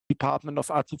Department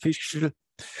of Artificial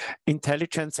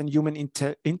Intelligence and Human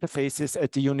Interfaces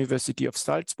at the University of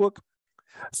Salzburg.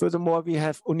 Furthermore, we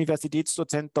have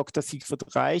Universitätsdozent Dr. Siegfried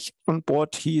Reich on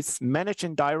board. He is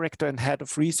Managing Director and Head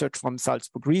of Research from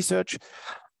Salzburg Research.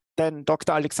 Then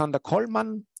Dr. Alexander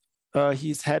Kollmann.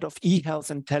 He is Head of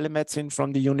eHealth and Telemedicine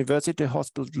from the University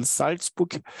Hospital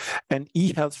Salzburg, and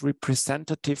eHealth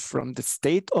representative from the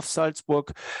state of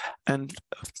Salzburg. And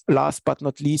last but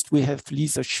not least, we have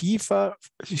Lisa Schiefer.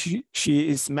 She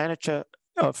is Manager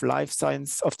of the Life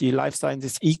Sciences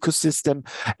Ecosystem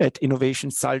at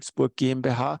Innovation Salzburg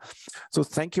GmbH. So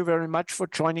thank you very much for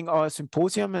joining our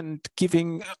symposium and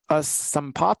giving us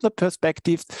some partner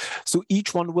perspectives. So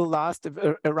each one will last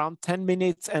around 10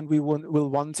 minutes, and we will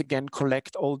once again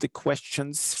collect all the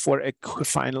questions for a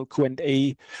final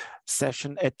Q&A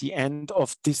session at the end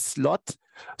of this slot.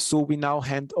 So we now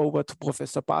hand over to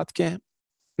Professor Bathke.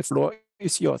 The floor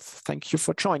is yours. Thank you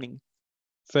for joining.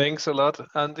 Thanks a lot,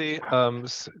 Andy.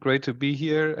 It's great to be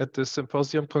here at this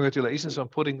symposium. Congratulations on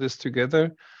putting this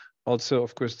together. Also,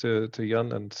 of course, to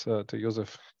Jan and to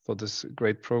Josef for this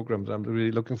great program that I'm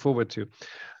really looking forward to.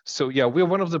 So yeah, we're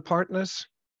one of the partners,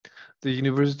 the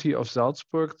University of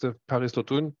Salzburg, the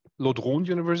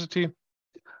Paris-Lodron-University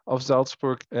of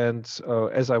Salzburg. And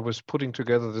as I was putting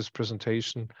together this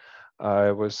presentation,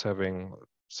 I was having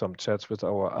some chats with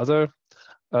our other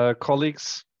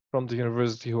colleagues from the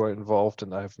university who are involved,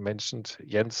 and I've mentioned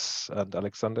Jens and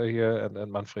Alexander here and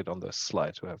Manfred on the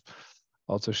slide who have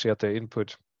also shared their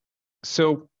input.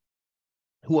 So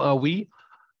who are we?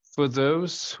 For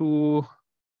those who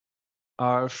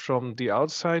are from the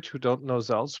outside, who don't know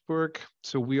Salzburg,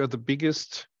 so we are the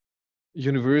biggest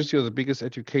university or the biggest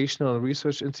educational and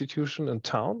research institution in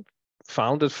town,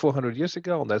 founded 400 years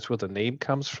ago, and that's where the name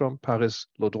comes from.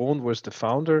 Paris-Lodron was the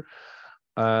founder,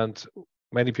 and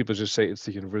many people just say it's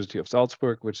the University of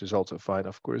Salzburg, which is also fine,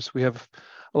 of course. We have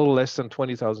a little less than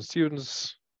 20,000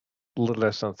 students, a little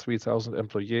less than 3,000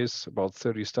 employees, about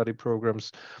 30 study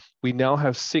programs. We now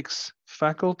have 6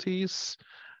 faculties,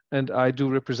 and I do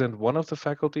represent one of the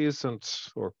faculties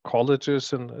or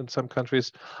colleges in some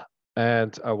countries.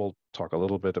 And I will talk a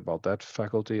little bit about that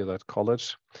faculty, that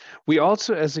college. We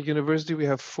also, as a university, we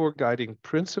have 4 guiding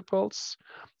principles,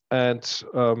 and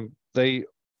they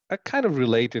are kind of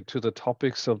related to the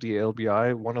topics of the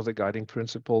LBI. One of the guiding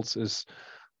principles is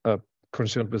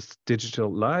concerned with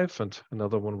digital life, and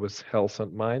another one with health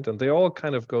and mind, and they all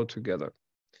kind of go together.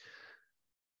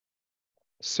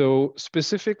 So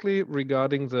specifically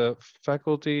regarding the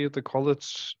faculty, the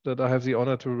college that I have the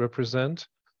honor to represent,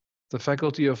 the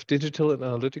Faculty of Digital and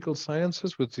Analytical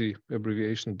Sciences, with the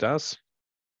abbreviation DAS,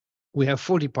 we have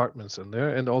 4 departments in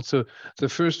there, and also the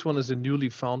first one is a newly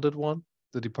founded one,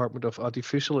 the Department of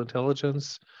Artificial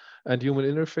Intelligence and Human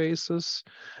Interfaces.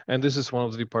 And this is one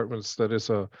of the departments that is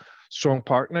a strong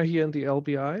partner here in the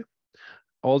LBI.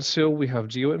 Also, we have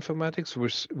geoinformatics,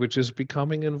 which is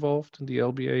becoming involved in the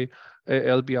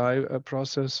LBI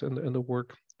process and the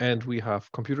work. And we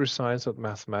have computer science and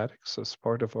mathematics as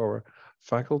part of our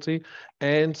faculty.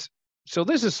 And so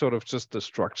this is sort of just the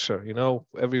structure, you know,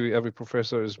 every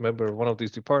professor is a member of one of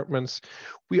these departments.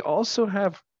 We also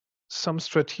have some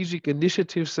strategic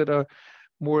initiatives that are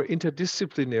more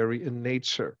interdisciplinary in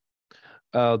nature.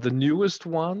 The newest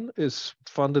one is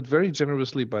funded very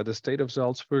generously by the state of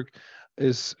Salzburg,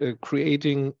 is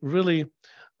creating really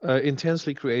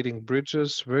intensely creating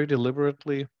bridges, very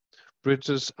deliberately,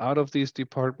 bridges out of these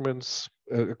departments,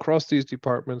 across these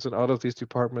departments and out of these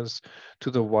departments to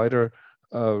the wider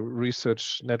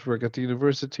research network at the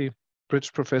university.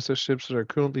 Bridge professorships that are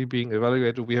currently being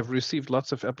evaluated. We have received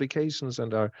lots of applications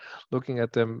and are looking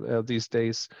at them these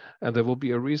days. And there will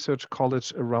be a research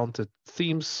college around the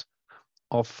themes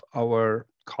of our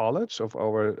college, of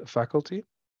our faculty.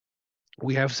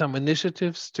 We have some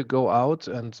initiatives to go out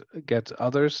and get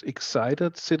others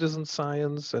excited, citizen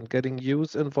science and getting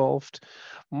youth involved,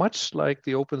 much like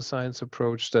the open science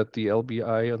approach that the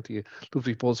LBI and the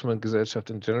Ludwig Boltzmann Gesellschaft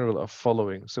in general are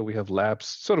following. So we have labs,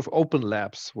 sort of open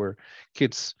labs, where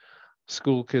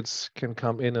school kids can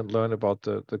come in and learn about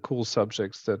the cool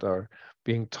subjects that are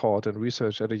being taught and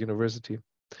researched at a university.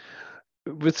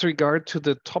 With regard to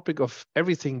the topic of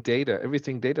everything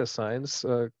data science,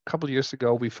 a couple of years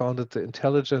ago, we founded the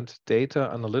Intelligent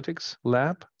Data Analytics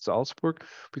Lab, Salzburg,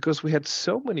 because we had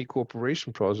so many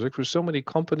cooperation projects with so many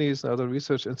companies and other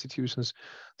research institutions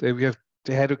that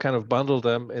they had to kind of bundle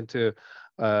them into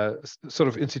sort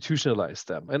of institutionalize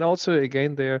them. And also,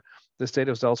 again, the state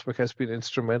of Salzburg has been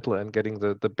instrumental in getting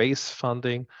the base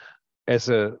funding as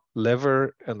a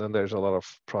lever, and then there's a lot of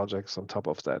projects on top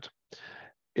of that.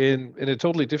 In a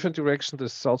totally different direction, the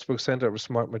Salzburg Center of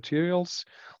Smart Materials,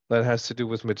 that has to do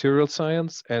with material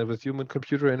science and with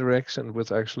human-computer interaction,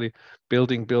 with actually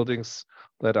building buildings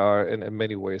that are in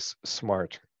many ways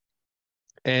smart.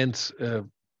 And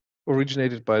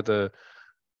originated by the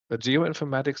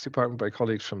geoinformatics department by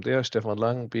colleagues from there, Stefan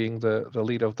Lang being the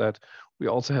lead of that. We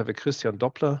also have a Christian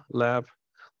Doppler lab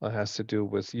that has to do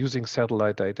with using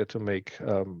satellite data to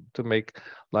make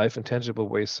life in tangible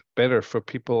ways better for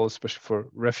people, especially for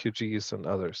refugees and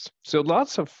others. So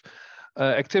lots of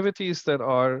activities that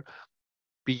are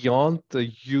beyond the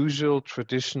usual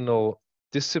traditional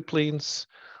disciplines,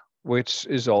 which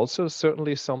is also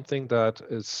certainly something that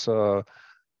is a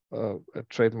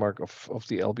trademark of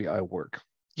the LBI work.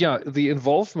 Yeah, the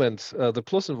involvement, the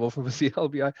plus involvement with the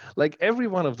LBI, like every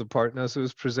one of the partners who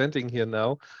is presenting here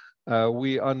now,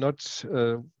 we are not,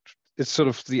 it's sort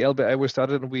of the LBI was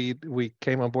started and we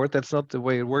came on board. That's not the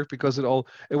way it worked, because it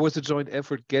was a joint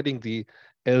effort getting the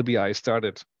LBI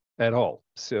started at all.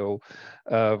 So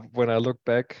when I look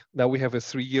back, now we have a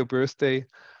 3-year birthday,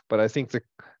 but I think the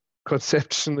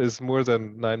conception is more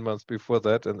than 9 months before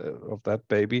that, and of that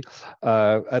baby,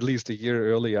 at least a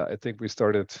year earlier. I think we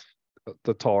started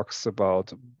the talks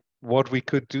about what we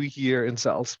could do here in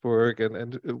Salzburg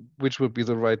and which would be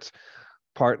the right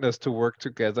partners to work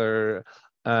together.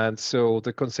 And so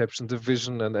the conception, the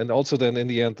vision, and also then in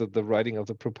the end, the writing of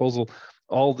the proposal,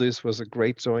 all this was a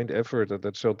great joint effort, and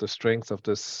that showed the strength of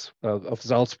this, of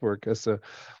Salzburg as the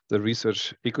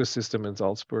research ecosystem in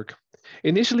Salzburg.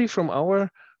 Initially from our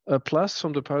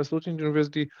from the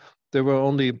Paris-Lodron-Universität, there were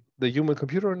only the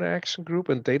human-computer interaction group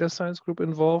and data science group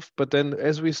involved. But then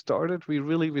as we started,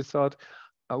 we thought,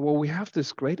 well, we have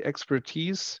this great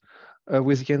expertise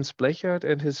with Jens Blechert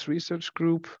and his research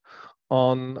group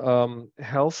on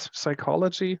health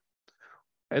psychology.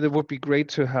 And it would be great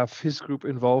to have his group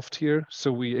involved here.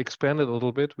 So we expanded a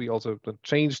little bit. We also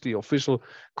changed the official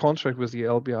contract with the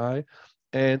LBI.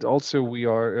 And also we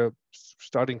are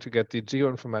starting to get the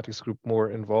geoinformatics group more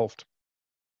involved.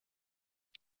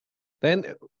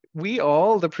 Then we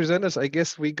all, the presenters, I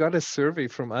guess we got a survey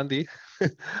from Andy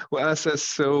who asked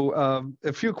us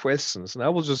a few questions, and I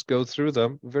will just go through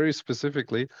them very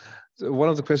specifically. So one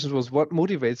of the questions was, what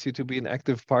motivates you to be an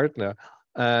active partner?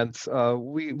 And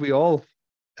we all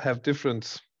have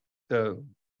different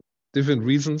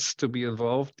reasons to be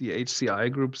involved. The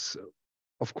HCI groups,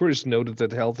 of course, noted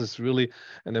that health is really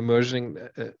an emerging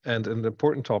and an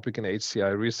important topic in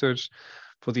HCI research.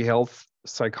 For the health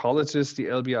psychologists, the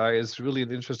LBI is really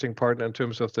an interesting partner in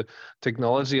terms of the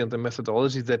technology and the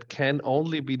methodology that can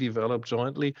only be developed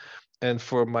jointly. And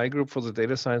for my group, for the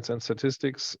data science and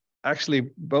statistics,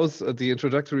 actually, both the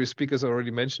introductory speakers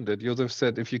already mentioned it. Josef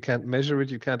said, if you can't measure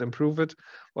it, you can't improve it.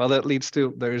 Well, that leads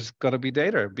to, there's got to be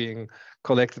data being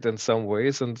collected in some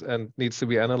ways and needs to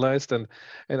be analyzed. And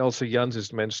also Jan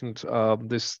just mentioned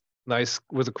this nice,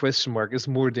 with a question mark, is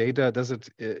more data, does it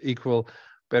equal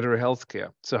better healthcare?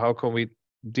 So how can we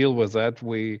deal with that?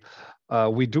 We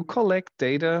do collect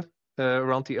data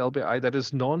around the LBI that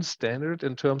is non-standard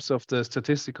in terms of the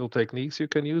statistical techniques you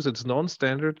can use. It's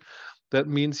non-standard. That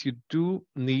means you do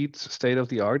need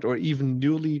state-of-the-art or even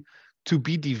newly to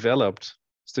be developed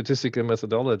statistical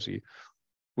methodology,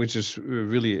 which is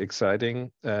really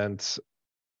exciting. And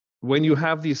when you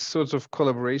have these sorts of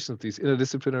collaborations, these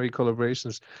interdisciplinary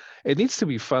collaborations, it needs to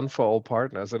be fun for all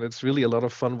partners. And it's really a lot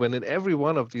of fun when in every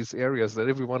one of these areas, that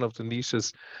every one of the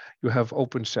niches, you have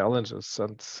open challenges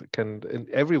and in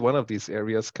every one of these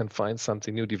areas can find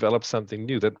something new, develop something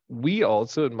new. That we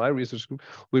also, in my research group,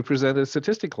 we presented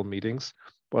statistical meetings,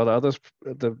 while others,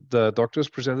 the doctors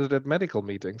presented at medical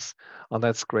meetings. And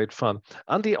that's great fun.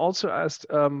 Andy also asked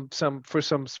for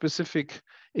some specific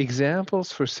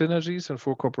examples for synergies and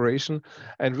for cooperation.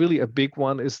 And really a big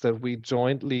one is that we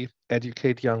jointly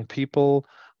educate young people,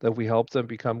 that we help them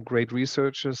become great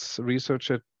researchers,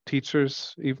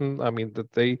 teachers even, I mean,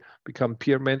 that they become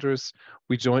peer mentors.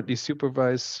 We jointly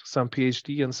supervise some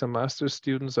PhD and some master's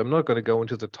students. I'm not going to go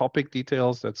into the topic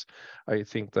details. That's, I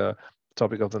think, the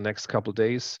topic of the next couple of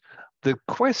days. The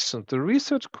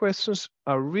research questions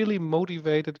are really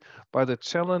motivated by the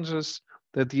challenges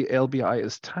that the LBI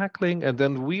is tackling. And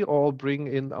then we all bring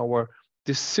in our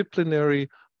disciplinary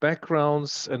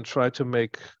backgrounds and try to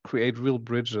create real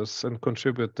bridges and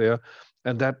contribute there.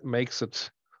 And that makes it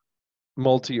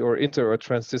multi or inter or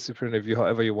transdisciplinary,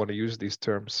 however you want to use these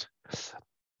terms.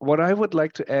 What I would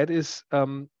like to add is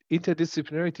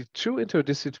interdisciplinarity. True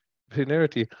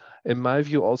interdisciplinarity, in my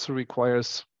view, also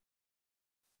requires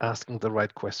asking the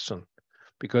right question.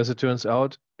 Because it turns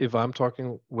out, if I'm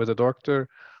talking with a doctor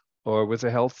or with a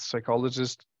health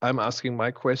psychologist, I'm asking my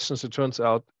questions. It turns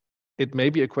out it may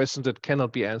be a question that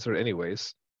cannot be answered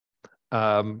anyways.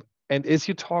 And as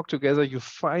you talk together, you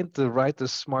find the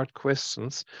smart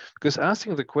questions, because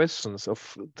asking the questions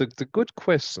of the good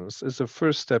questions is the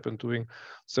first step in doing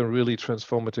some really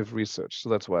transformative research. So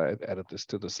that's why I added this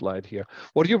to the slide here.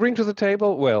 What do you bring to the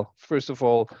table? Well, first of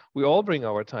all, we all bring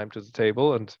our time to the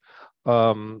table and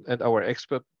our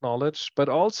expert knowledge, but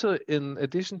also in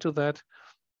addition to that,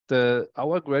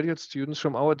 our graduate students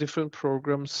from our different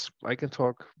programs. I can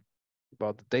talk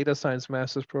about the data science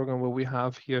master's program where we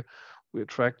have here. We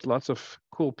attract lots of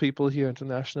cool people here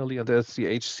internationally, and there's the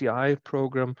HCI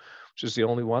program, which is the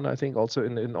only one, I think, also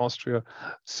in Austria.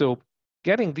 So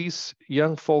getting these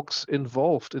young folks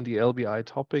involved in the LBI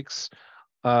topics,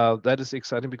 that is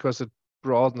exciting because it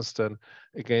broadens then,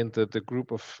 again, the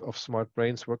group of smart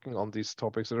brains working on these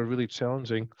topics that are really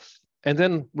challenging. And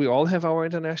then we all have our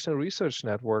international research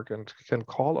network and can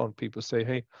call on people, say,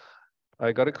 hey,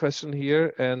 I got a question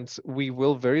here, and we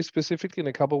will very specifically in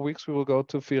a couple of weeks, we will go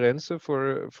to Firenze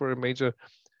for a major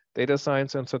data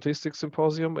science and statistics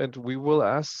symposium, and we will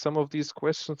ask some of these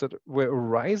questions that were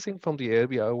arising from the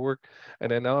LBI work.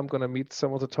 And then now I'm going to meet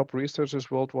some of the top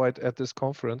researchers worldwide at this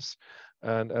conference,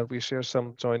 and we share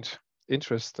some joint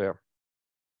interests there.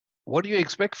 What do you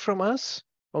expect from us,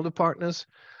 all the partners?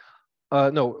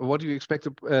 No, what do you expect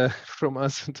from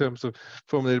us in terms of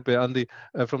from the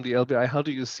LBI? How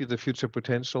do you see the future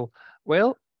potential?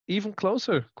 Well, even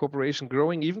closer cooperation,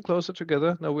 growing even closer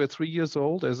together. Now we're 3 years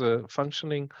old as a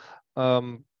functioning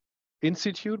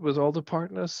institute with all the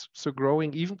partners, so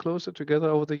growing even closer together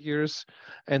over the years,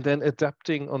 and then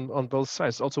adapting on both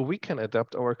sides. Also, we can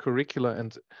adapt our curricula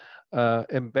and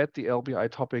embed the LBI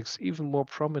topics even more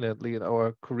prominently in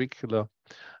our curricula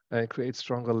and create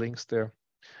stronger links there.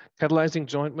 Catalyzing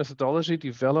joint methodology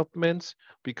development,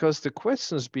 because the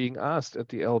questions being asked at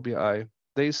the LBI,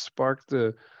 they spark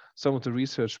some of the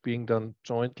research being done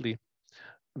jointly.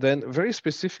 Then very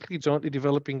specifically jointly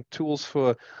developing tools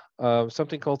for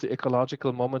something called the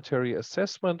ecological momentary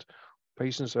assessment.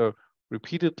 Patients are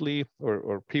repeatedly,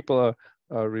 or people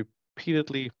are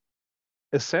repeatedly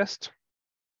assessed,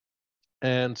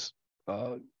 and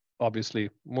obviously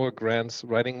more grants,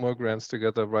 writing more grants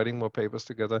together, writing more papers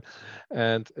together,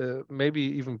 and maybe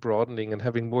even broadening and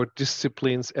having more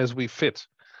disciplines as we fit.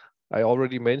 I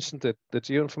already mentioned that the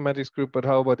geoinformatics group, but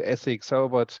how about ethics? How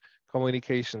about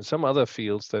communication? Some other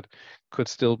fields that could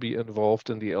still be involved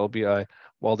in the LBI,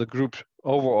 while the group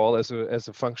overall as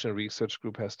a functional research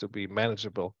group has to be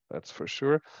manageable, that's for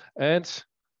sure. And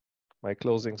my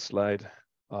closing slide.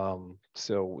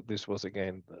 So this was,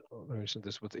 again, I mentioned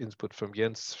this with input from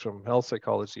Jens from health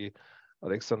psychology,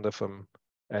 Alexander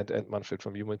and Manfred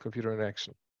from human computer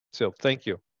interaction. So thank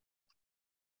you.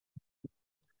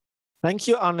 Thank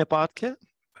you, Arne Bathke.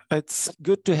 It's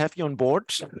good to have you on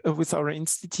board with our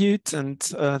institute, and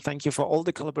thank you for all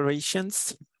the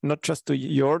collaborations, not just to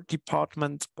your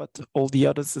department, but all the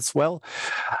others as well.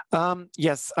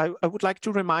 Yes, I would like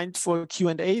to remind for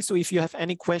Q&A. So if you have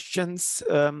any questions,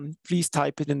 please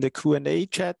type it in the Q&A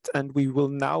chat, and we will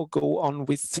now go on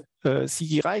with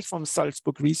Sigi Reich from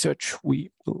Salzburg Research.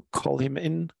 We will call him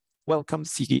in. Welcome,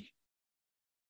 Sigi.